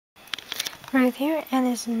right here, and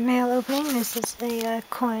this mail opening. This is a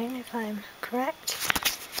coin, if I'm correct.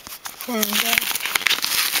 And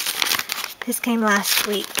this came last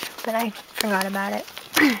week, but I forgot about it.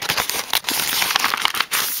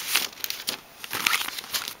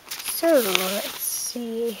 So, let's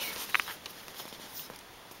see.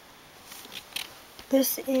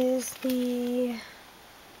 This is the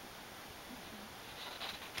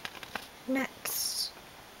next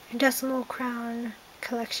Decimal Crown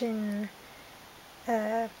Collection,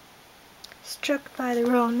 struck by the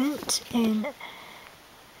Royal Mint in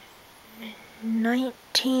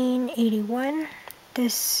 1981.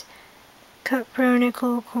 This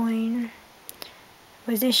cupronickel coin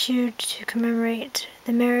was issued to commemorate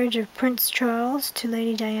the marriage of Prince Charles to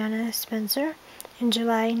Lady Diana Spencer in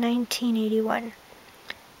July 1981.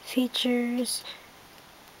 Features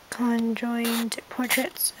conjoined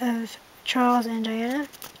portraits of Charles and Diana.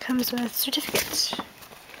 Comes with certificates.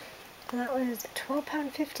 That was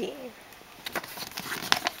 £12.50.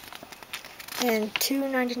 And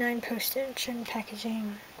 $2.99 postage and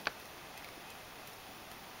packaging.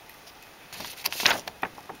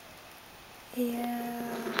 Yeah.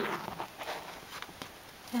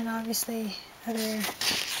 And obviously other,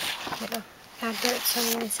 adverts on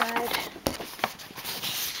the inside.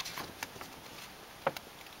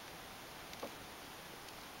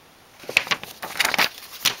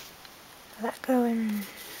 That going.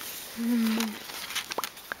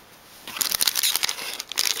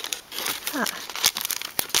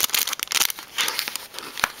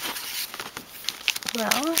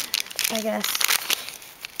 Well, I guess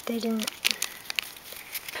they didn't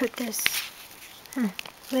put this.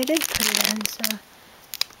 They did put it in, so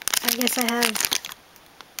I guess I have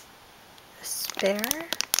a spare.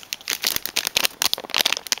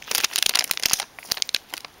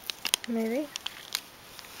 Maybe.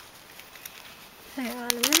 Hang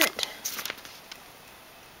on a minute.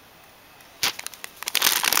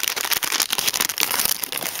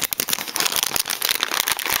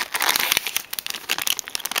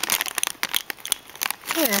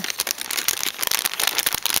 Yeah.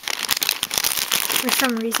 For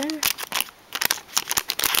some reason,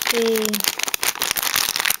 they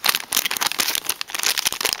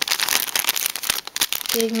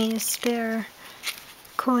gave me a spare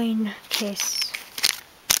coin case,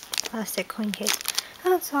 plastic coin case.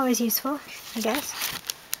 Oh, it's always useful, I guess.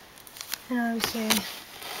 And obviously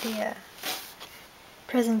the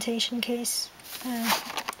presentation case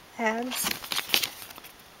ads.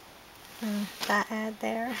 And that ad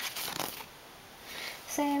there.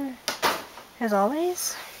 Same as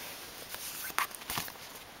always.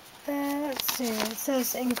 Let's see, it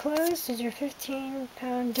says enclosed is your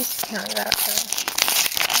 £15 discount voucher.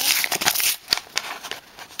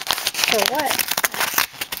 For what?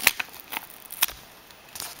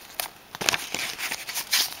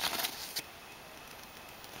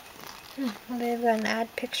 Well, they've got an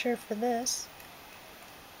ad picture for this.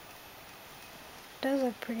 It does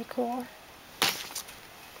look pretty cool.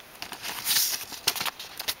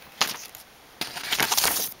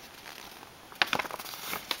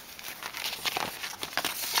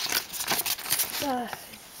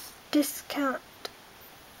 Discount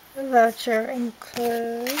voucher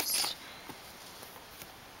enclosed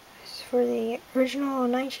for the original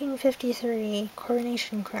 1953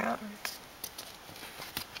 coronation crown.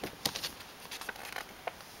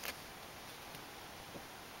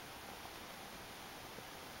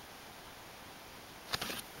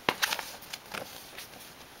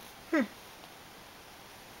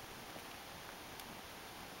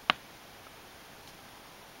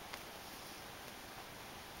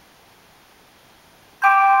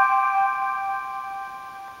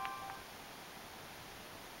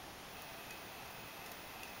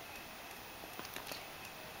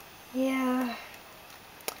 Yeah,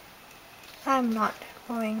 I'm not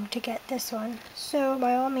going to get this one, so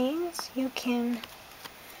by all means you can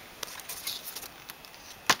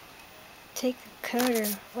take the code or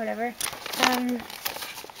whatever.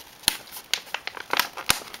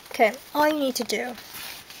 Okay, all you need to do,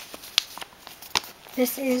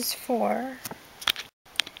 this is for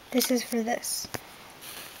this.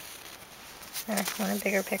 I want a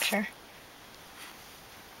bigger picture.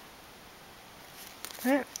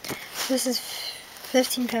 Alright, this is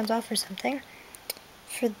 £15 off or something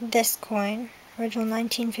for this coin, original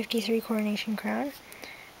 1953 coronation crown,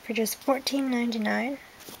 for just $14.99.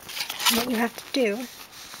 What you have to do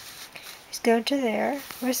is go to there,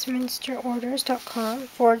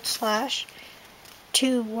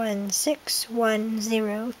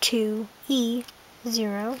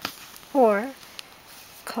 westminsterorders.com/216102E0, or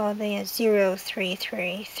called the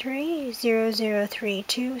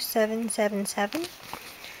 033300327777.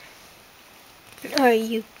 Or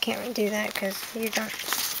you can't do that because you don't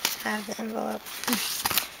have the envelope.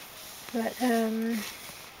 But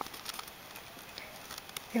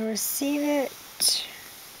you'll receive it a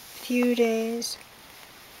few days.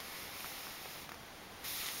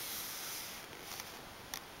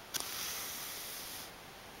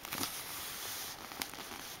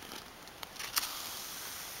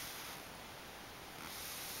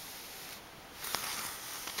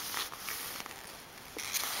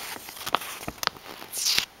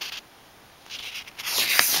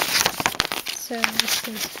 So this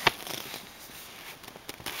is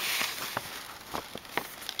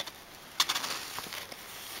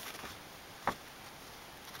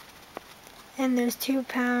and there's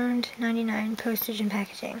 £2.99 postage and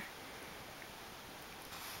packaging.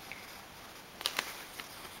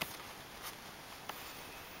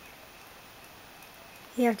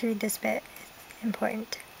 You have to read this bit, it's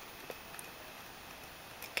important.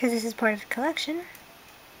 Because this is part of the collection.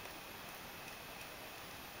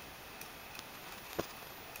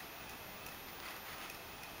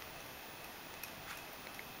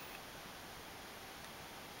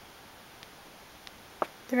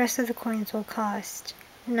 The rest of the coins will cost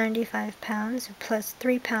 £95 plus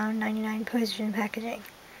 £3.99 postage and packaging.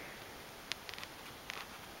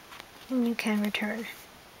 And you can return.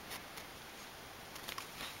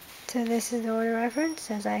 So this is the order reference,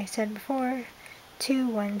 as I said before,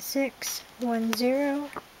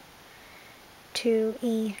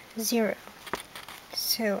 216102E0.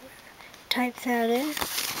 So type that in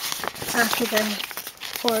after the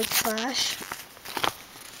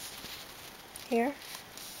 / here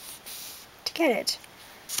to get it.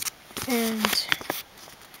 And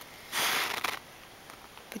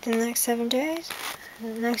within the next 7 days, the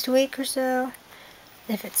next week or so,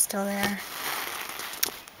 if it's still there,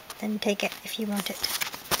 then take it if you want it.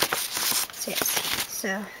 So yes,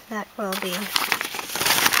 so that will be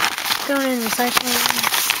going in recycling.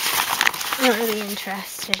 I'm not really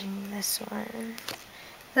interested in this one.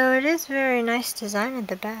 Though it is very nice design at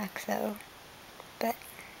the back though. But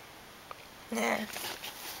nah.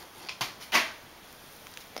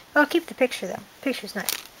 I'll keep the picture though. Picture's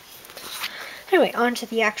nice. Anyway, on to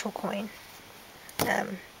the actual coin.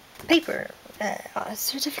 Paper.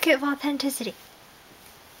 Certificate of authenticity.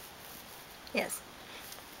 Yes.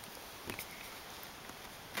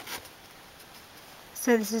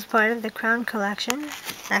 So this is part of the Crown Collection.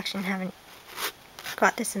 I actually haven't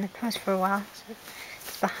got this in the post for a while, so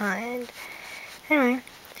it's behind. Anyway,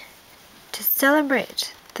 to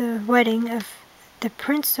celebrate the wedding of the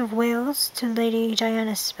Prince of Wales to Lady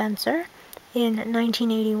Diana Spencer in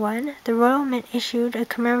 1981, the Royal Mint issued a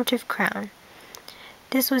commemorative crown.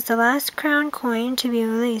 This was the last crown coin to be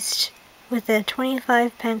released with a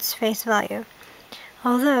 25p face value.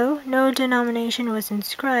 Although no denomination was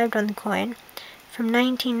inscribed on the coin, from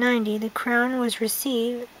 1990 the crown was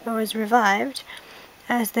revived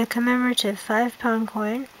as the commemorative £5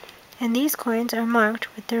 coin, and these coins are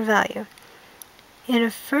marked with their value. In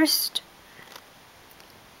a first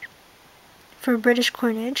for British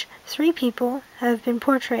coinage, 3 people have been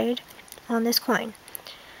portrayed on this coin,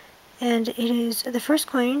 and it is the first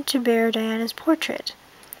coin to bear Diana's portrait.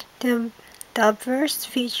 The obverse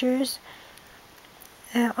features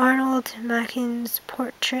Arnold Mackin's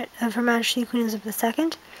portrait of Her Majesty Queen Elizabeth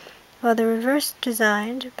II, while the reverse,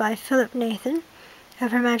 designed by Philip Nathan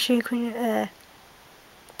of Her Majesty Queen,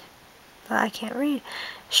 I can't read,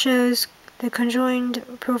 shows the conjoined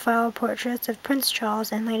profile portraits of Prince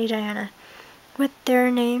Charles and Lady Diana, with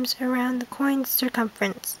their names around the coin's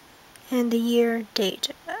circumference and the year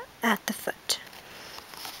date at the foot.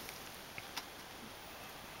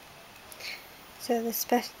 So the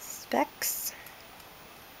specs.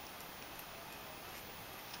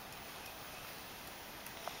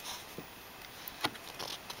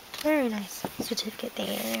 Very nice certificate thing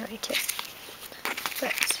anyway too.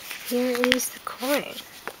 But here is the coin.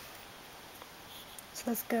 So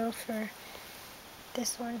let's go for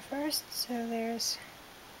this one first. So there's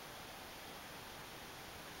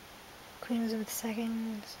Queen Elizabeth II.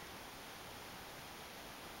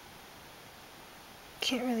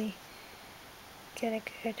 Can't really get a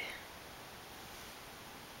good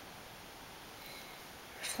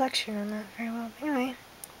reflection on that very well. But anyway,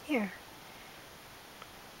 here.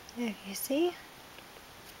 If you see,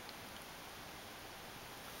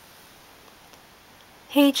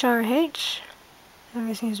 HRH, I'm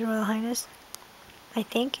guessing His Royal Highness, I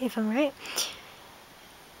think, if I'm right,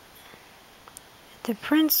 the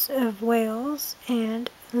Prince of Wales and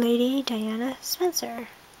Lady Diana Spencer.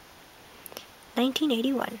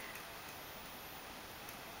 1981.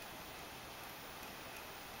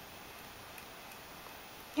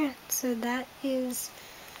 Yeah, so that is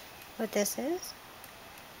what this is.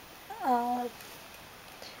 I'll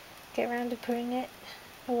get around to putting it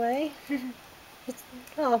away.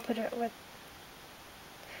 I'll put it with...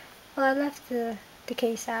 Well, I left the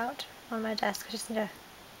case out on my desk. I just need to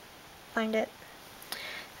find it.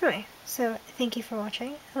 Anyway, so thank you for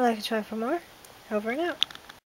watching. I'd like to try for more. Over and out.